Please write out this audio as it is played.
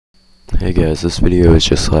Hey guys, this video is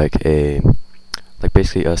just like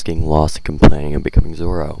basically us getting lost and complaining and becoming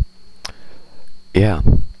Zoro. Yeah,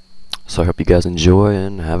 so I hope you guys enjoy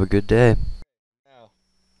and have a good day. Now,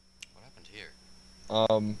 What happened here?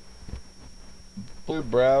 blue,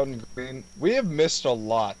 brown, green. We have missed a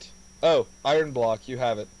lot. Oh, iron block, you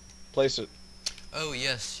have it. Place it. Oh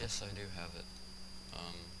yes, I do have it.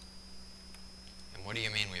 And what do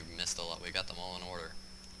you mean we've missed a lot? We got them all in order.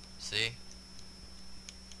 See?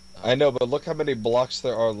 I know, but look how many blocks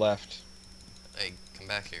there are left. Hey, come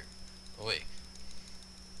back here. Oh wait.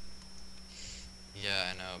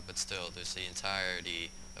 Yeah, I know, but still, there's the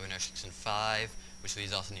entirety of intersection 5, which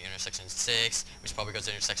leads off into intersection 6, which probably goes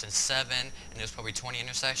to intersection 7, and there's probably 20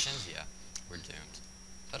 intersections. Yeah, we're doomed.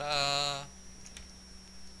 Ta-da!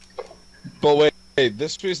 But wait,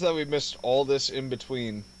 this means that we missed all this in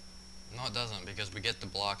between. No, it doesn't, because we get the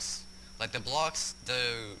blocks. Like, the blocks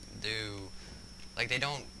like, they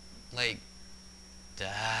don't, like,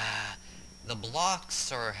 the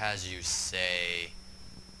blocks are as you say,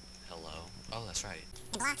 hello. Oh, that's right.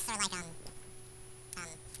 The blocks are like,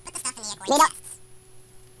 put the stuff in the accordion chests.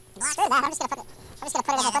 The blocks... Screw that, I'm just gonna put it as I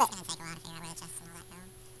put it. Yeah, it's gonna take a while to figure out where the chests and all that go.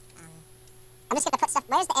 I'm just gonna put stuff...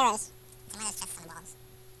 Where's the arrows? Somewhere there's chests on the walls.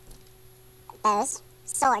 Those.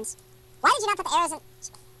 Swords. Why did you not put the arrows in...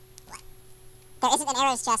 What? There isn't an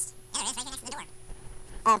arrows chest. Yeah, there is, right here next to the door.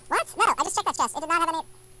 What? No, I just checked that chest. It did not have any...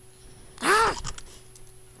 Ah!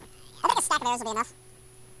 I think a stack of arrows will be enough.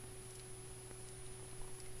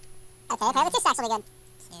 Okay, apparently 2 stacks will be good. To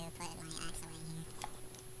put my axe away here.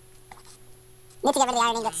 Need to get rid of the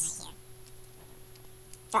iron ingots.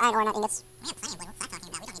 Or iron ore, not ingots. We have plenty of wood. What's that talking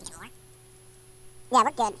about? We don't need to get more. Yeah,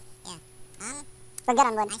 we're good. Yeah. We're good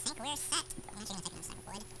on wood. I think we're set. I'm actually gonna take another stack of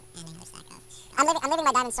wood and another stack of... I'm leaving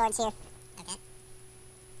my diamond swords here. Okay.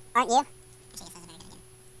 Aren't you? Actually, yes, that's a very good idea.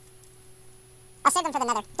 I'll save them for the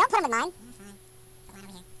nether. Don't put them with mine. Fine. Put mine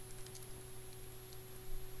over here.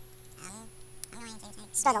 I'm going to take...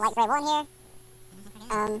 Store the light gray wool in here.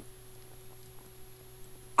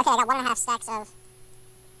 Okay, I got 1.5 stacks of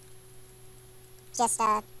just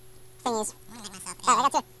thingies. Oh, I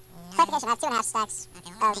got 2. Clarification, I have 2.5 stacks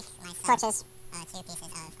of torches. 2 pieces of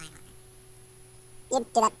iron armor. You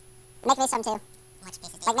do that. Make me some too. Which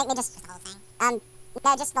pieces? Like, make me just the whole thing?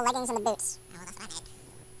 No, just the leggings and the boots. Oh, well, that's what I made.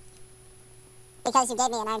 Because you gave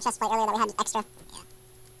me an iron chest plate earlier that we had extra. Yeah.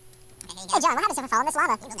 Okay, there you go. Hey, John, what happens if I fall in this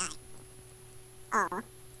lava? You will die. Oh.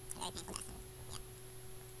 Very painful death.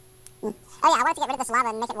 Yeah. Oh yeah, I wanted to get rid of this lava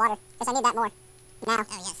and make it water, because I need that more. Now. Oh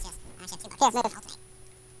yes. I actually have 2 buckets. Here, move. Ultimate.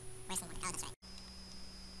 Where's the water? Oh, that's right.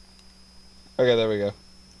 Okay, there we go.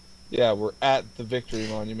 Yeah, we're at the victory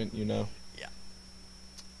monument, you know. Yeah.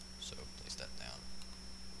 So, place that down.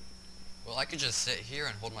 Well, I could just sit here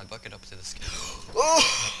and hold my bucket up to the sky. Oh!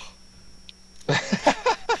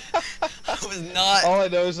 I was not All I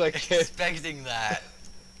know is I can't... expecting that.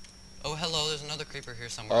 Oh, hello, there's another creeper here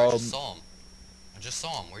somewhere. I just saw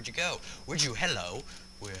him. Where'd you go? Hello?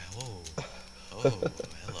 Where? Whoa. Oh,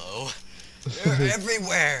 hello. They're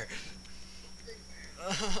everywhere.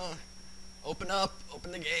 Open up.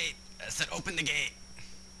 Open the gate. I said open the gate.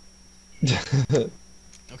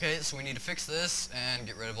 Okay, so we need to fix this and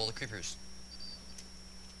get rid of all the creepers.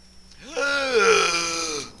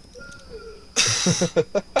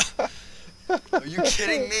 Are you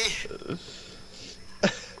kidding me?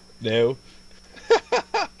 No.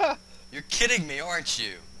 You're kidding me, aren't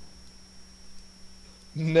you?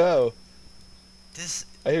 No. This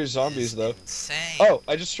I hear zombies is though. Insane. Oh,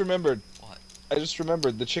 I just remembered. What? I just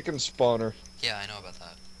remembered the chicken spawner. Yeah, I know about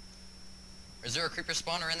that. Is there a creeper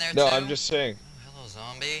spawner in there No, too? I'm just saying. Oh, hello,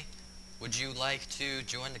 zombie. Would you like to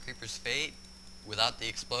join the creeper's fate without the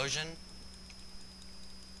explosion?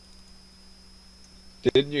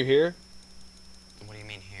 Didn't you hear? What do you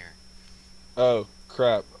mean here? Oh,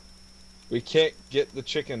 crap. We can't get the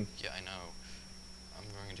chicken. Yeah, I know. I'm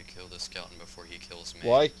going to kill this skeleton before he kills me.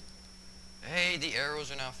 Why? Hey, the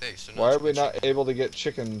arrows are now fixed. So Why are we not able to get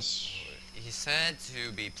chickens? He said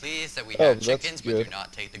to be pleased that we have chickens, but good. do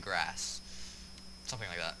not take the grass. Something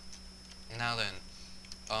like that. Now then,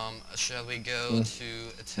 shall we go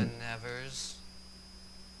to Tenevers?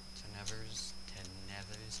 Tenevers?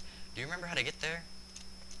 Do you remember how to get there?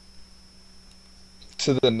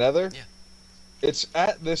 To the nether? Yeah. It's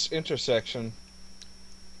at this intersection.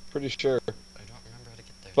 Pretty sure. I don't remember how to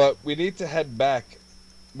get there. But we need to head back.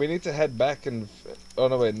 We need to head back and... Oh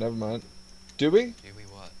no, wait, never mind. Do we? Do we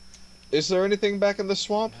what? Is there anything back in the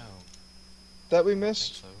swamp No. that we I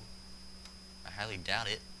missed? think so. I highly doubt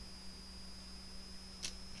it.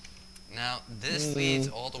 Now, this leads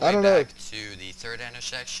all the way back to the 3rd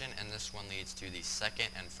intersection, and this one leads to the 2nd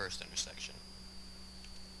and 1st intersection.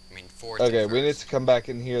 I mean, 4 Okay, we need timbers. to come back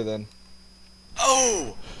in here then.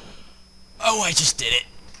 Oh! Oh, I just did it.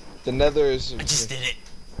 The nether is... I just did it.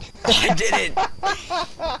 I did it.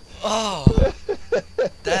 Oh.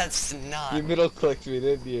 That's not... You middle clicked me,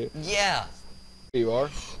 didn't you? Yeah. You are?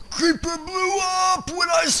 Creeper blew up when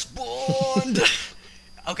I spawned.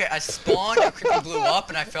 Okay, I spawned, a creeper blew up,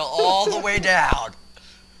 and I fell all the way down.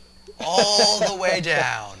 All the way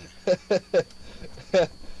down.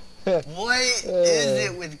 What is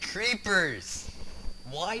it with creepers?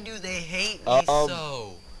 Why do they hate me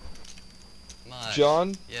so much?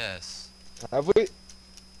 John? Yes. Have we...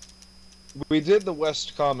 We did the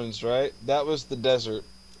West Commons, right? That was the desert.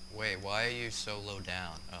 Wait, why are you so low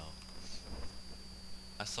down? Oh.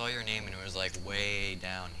 I saw your name and it was like way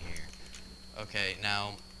down here. Okay,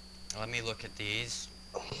 now, let me look at these.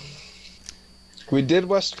 We did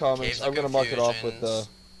West Commons. Caves I'm of gonna mark it off with the...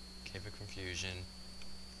 Cave of Confusion.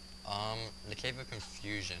 The Cave of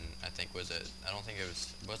Confusion, I think was it. I don't think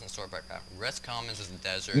it wasn't Swordback. West Commons was the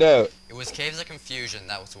desert. No. It was Caves of Confusion,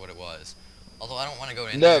 that was what it was. Although I don't want to go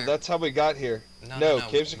in No, there. that's how we got here. No,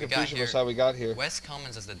 Caves of we got Confusion here. was how we got here. West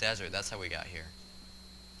Commons is the desert, that's how we got here.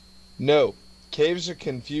 No. Caves of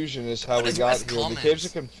Confusion is how What we is got West here. The Commons? Caves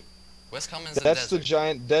of Confusion... West Commons is the That's the desert.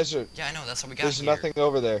 giant desert. Yeah, I know, that's how we got There's here. nothing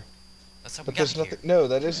over there. That's how we But got there's here. nothing... No,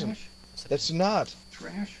 that isn't. Yes, it That's is. not.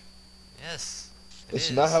 Trash. Yes. It's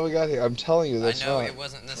not how we got here. I'm telling you, that's I know not. it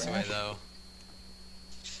wasn't this way though.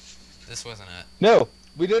 This wasn't it. No,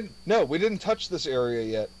 we didn't. No, we didn't touch this area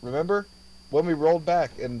yet. Remember, when we rolled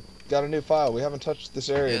back and got a new file, we haven't touched this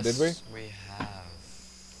area, Yes, did we? We have.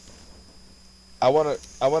 I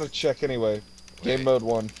wanna check anyway. Game Wait. mode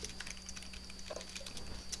 1.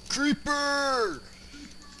 Creeper!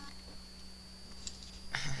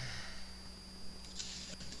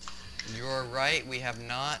 You're right, we have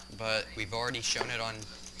not, but we've already shown it on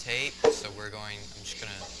tape, so I'm just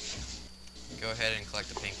gonna go ahead and collect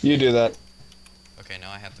the pink wool. You do that. Okay,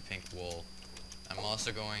 now I have the pink wool. I'm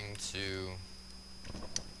also going to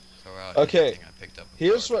throw out Okay, anything I picked up. with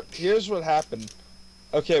Here's what happened.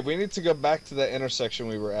 Okay, we need to go back to that intersection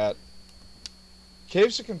we were at.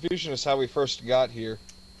 Caves of Confusion is how we first got here.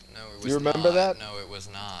 No, it was You remember not. that? No, it was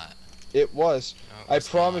not. It was. No, it I was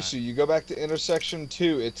promise not. you. You go back to intersection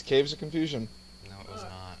 2. It's Caves of Confusion. No, it was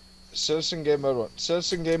not. Citizen Game Mode 1.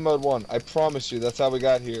 Citizen Game Mode 1. I promise you. That's how we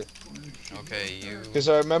got here. Okay, you Because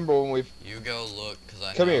I remember when we... go look, because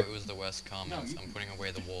I Come know here. it was the West Commons. I'm putting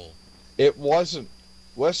away the wool. It wasn't.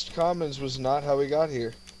 West Commons was not how we got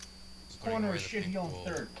here. Putting Corner away of the shit pink hill wool.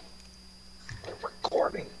 3rd.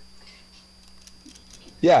 Recording.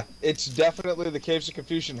 Yeah, it's definitely the Caves of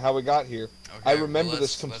Confusion how we got here. Okay, I well, remember let's-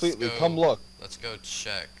 this completely. let's go- Come look. Let's go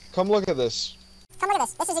check. Come look at this. Come look at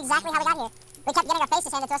this. This is exactly how we got here. We kept getting our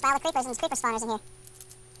faces handed to us by all the creepers and there's creeper spawners in here. Okay,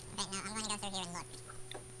 now I'm going to go through here and look.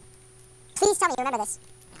 Please tell me you remember this.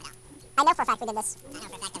 No, I know for a fact we did this. I know for a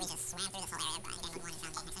fact that we just swam through this whole area, but I didn't want to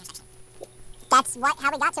found the intersection. That's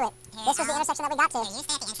how we got to it. This was the intersection that we got to. You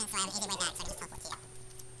stay at the entrance so I have an easy way back, so I can just teleport to you.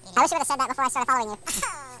 I wish you would have said that before I started following you.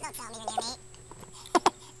 Oh, don't tell me you're near me.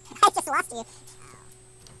 I just lost you. Oh,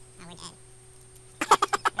 we're dead.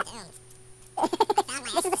 We're doomed.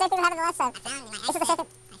 This is the same thing we had in the last time. This is the same thing.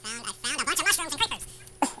 I found a bunch of mushrooms and creepers.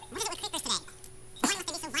 What is it with creepers today? Why must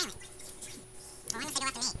they be so violent? Or why must they go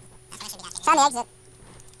after me? That's what I should be asking. Found the exit.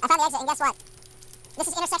 I found the exit, and guess what? This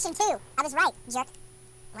is intersection 2. I was right, jerk.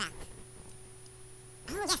 Wow.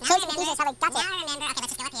 Oh, yes, now I remember. Is how we got to it. Now I remember. Okay, let's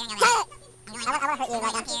just go up here and go right. I want to hurt you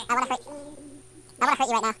right now. I want to hurt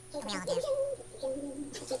you right now. We all do.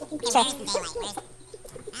 Okay, where's the daylight? Where's...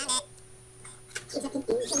 Found it. Your dad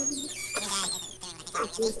isn't doing what I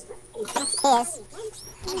think he is. He is.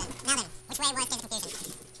 Okay, now then, which way was Caves of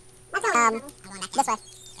Confusion? I'm going back this way.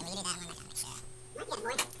 Okay, will you do that? I'm going back down. Sure. Not yet,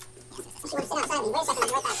 boy. Yes, this is outside me. Wait a second, I'll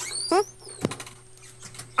be right back.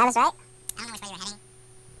 I was right? I don't know which way you were heading.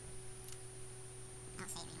 I don't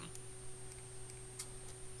see it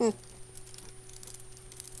anywhere.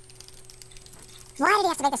 Why did he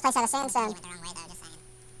have to make this place out of sandstone? You went the wrong way though, just saying.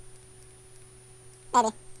 Maybe.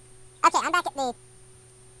 Okay, I'm back at the...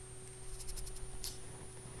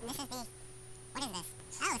 This is the... What is this?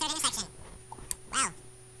 Oh, third intersection. Wow.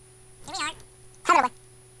 Here we are. Come over.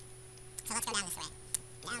 So let's go down this way.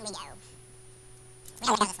 Down we go. We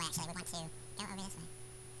don't go this way actually, we want to go over this way.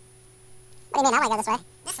 What do you mean, I want to go this way?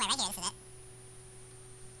 This way, right here, this is it.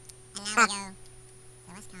 And now we go...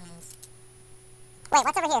 The West Commons. Wait,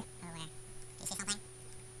 what's over here? Over where? Do you see something?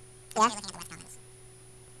 Yeah. You're looking at the West Commons.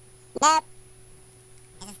 Nope.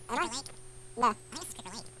 Is this Creeper Lake? No. I think this is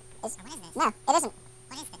Creeper Lake. Or what is this? No, it isn't.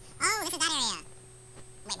 What is this? Oh, this is that area.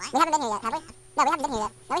 Wait, what? We haven't been here yet, have we? No, we haven't been here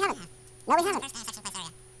yet. No, we haven't. No, we haven't. First intersection place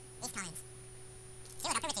area. East Commons.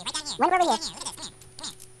 Dude, I'll prove it to you. Right down here. When were we here?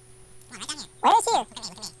 Where is here?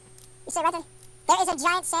 You said right there. There is a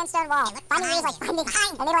giant sandstone wall. Finding you is like finding a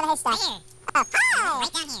needle in a haystack. Oh, hi! Right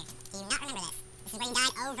down here. Do you not remember this? This is where you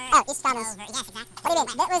died over. Oh, East Commons. Over. Yes, exactly. What do you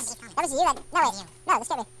mean? That was you. No, wait. No, this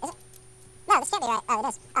can't be. Is it? No, this can't be right. Oh, it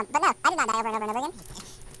is. But no, I did not die over and over and over again.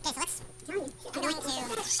 Okay, so let's. I'm going to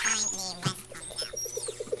find the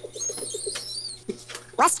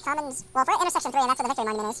West Commons. Well, we're at intersection 3, and that's where the Victory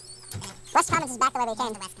Monument is. West Commons is back the way we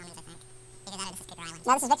came. The West Commons, I think. Either that or this is Creeper Island.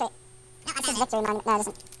 No, this is Victory. No, This is Victory Monument. No, this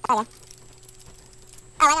isn't. Oh, yeah.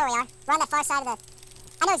 Oh, I know where we are. We're on that far side of the...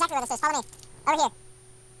 I know exactly where this is. Follow me. Over here.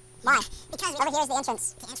 Why? Because Over here is the entrance.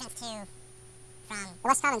 the entrance to. From. The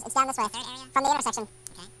West Commons. It's down this way. The third area? From the intersection.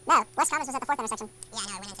 Okay. No, West Commons was at the 4th intersection. Yeah, I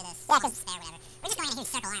know, I went into this. Yeah, 'cause- Spare, whatever. We're just going in a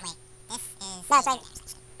huge circle, aren't we? This is. No, it's the right. third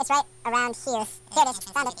intersection. It's right around here. Here it is.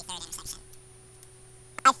 Found it. The third intersection.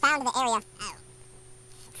 I found the area. Oh.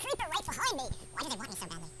 Creeper right behind me! Why do they want me so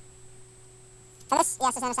badly? And this,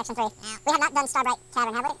 yes, is intersection 3. No. We have not done Starbright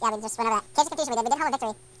Tavern, have we? Yeah, we just went over that. Caves of Confusion, we did. We did Home of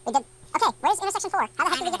Victory. We did... Okay, where's intersection 4? How the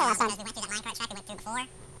heck did we get there last time? Because we went through that minecart track we went through before.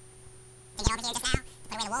 To get over here just now,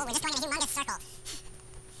 put away the wool. We're just going in a humongous circle.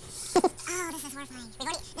 Oh, this is horrifying.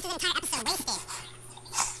 This is an entire episode wasted.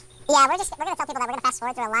 Yeah, we're gonna tell people that we're gonna fast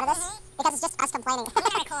forward through a lot of this because it's just us complaining. I'm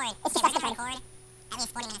gonna record. It's just we're us gonna complaining. record at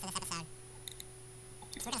least 40 minutes of this episode.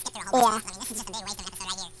 So we're gonna skip through a whole bunch of stuff. I mean, this is just a big waste of an episode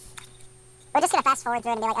right here. We're just gonna fast forward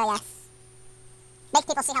through it and be like, oh yeah. Make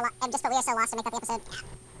people see how and just put we are so lost and make that the episode.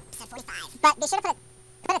 Episode 45. But be sure to put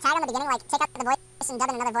a tag on the beginning, like take out the voice and dub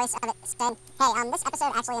in another voice of it saying, hey, this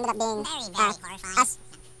episode actually ended up being Very, very horrifying. us.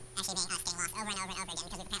 Actually being us getting lost over and over and over again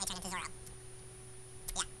because we apparently turned into Zorro.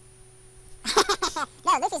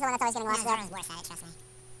 No, Luffy's the one that's always getting No, lost though. Zorro's worse at it, trust me.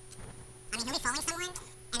 I mean, he'll be following someone,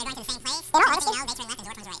 and they're going to the same place. You know, Next thing honestly- you know, they turn left and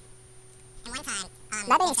Zorro turns right. And one time,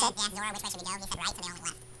 That being he said, said- yeah, Zorro, which way should we go? He said right, so they all went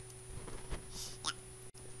left. Yeah.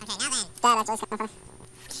 Okay, now then. That actually is kind of funny.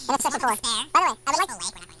 Intersection 4. Welcome to Spare. By the way, I would like... Castle Lake, we're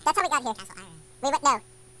not going That's how we got here. Castle Iron. We went... No.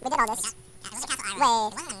 We did all this. Yeah, it was a Castle Iron. Wait.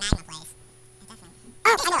 It wasn't a magma place. It definitely.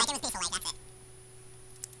 Oh, I Peaceful know. Lake, it was Peaceful Lake, that's it.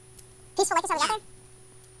 Peaceful Lake is how we got there?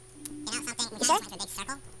 You know something? We You kind sure? of went through a big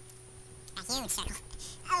circle. A huge circle.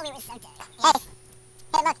 Oh, we were so dirty. Hey.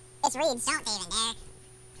 Hey, look. It's reeds. Don't even dare.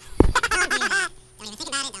 Don't do that. Don't even think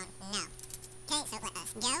about it. Don't. No. Okay, so let us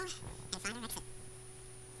go and find our exit.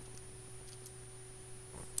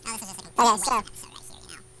 Oh, this is just like a Okay, complete so- waste of an episode right here, you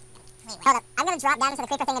know. Complete Hold waste. up. I'm gonna drop down into the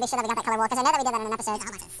creeper thing to be sure that we got that color wool, because I know that we did that in an episode. There's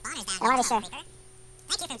a whole bunch of spawners down I wanna be here. sure. Creeper.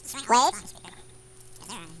 Thank you for destroying Wait. all the spawners, Creeper. 'Cause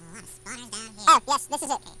there are a lot of spawners down here. Oh, yes, this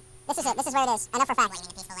is it. This is it. This is where it is. I know for a fact. What, you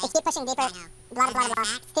mean the Peaceful We Lake? keep pushing deeper. I know. Blah, blah, blah,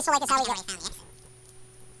 blah. Peaceful Lake is how we I get. already found the exit.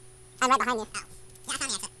 I'm right behind you. Oh. Yeah, I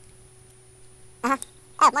found the exit. Uh-huh.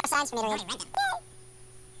 Oh, more signs for me to I read. already read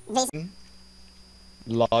them. Reason.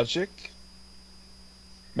 Logic?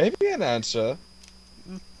 Maybe an answer.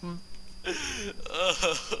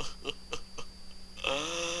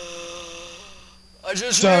 I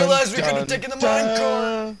just Dun, realized we could dun, have taken the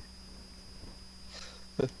minecart.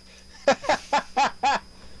 dun.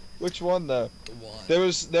 Which one though? One.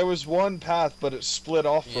 There was one path, but it split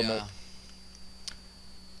off from it. Yeah.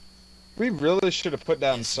 We really should have put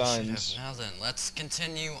down Yes, we should have. signs. Now then, let's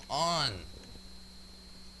continue on.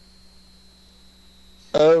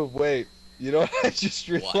 Oh wait, you know what I just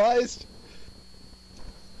What? realized?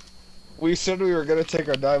 We said we were gonna take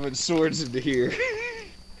our diamond swords into here.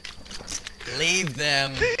 Leave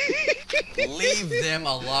them. Leave them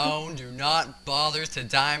alone. Do not bother to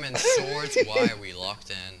diamond swords. Why are we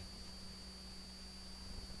locked in?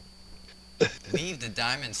 Leave the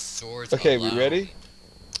diamond swords Okay, alone. we ready?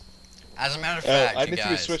 As a matter of fact, I you need to be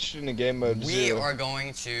guys, switched into game mode we 0. are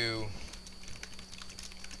going to...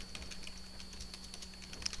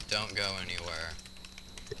 Don't go anywhere.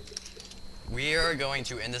 We are going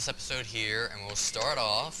to end this episode here, and we'll start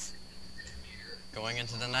off going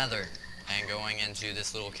into the nether. And going into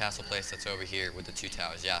this little castle place that's over here with the 2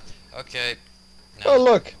 towers. Yeah. Okay. Now, Oh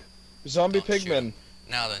look! Zombie Don't shoot. pigmen.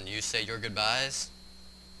 now then, you say your goodbyes.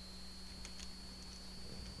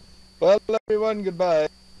 Well everyone, goodbye.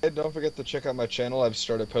 Don't forget to check out my channel. I've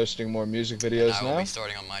started posting more music videos I will now. be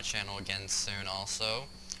starting on my channel again soon also,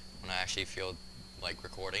 when I actually feel like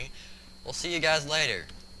recording. We'll see you guys later.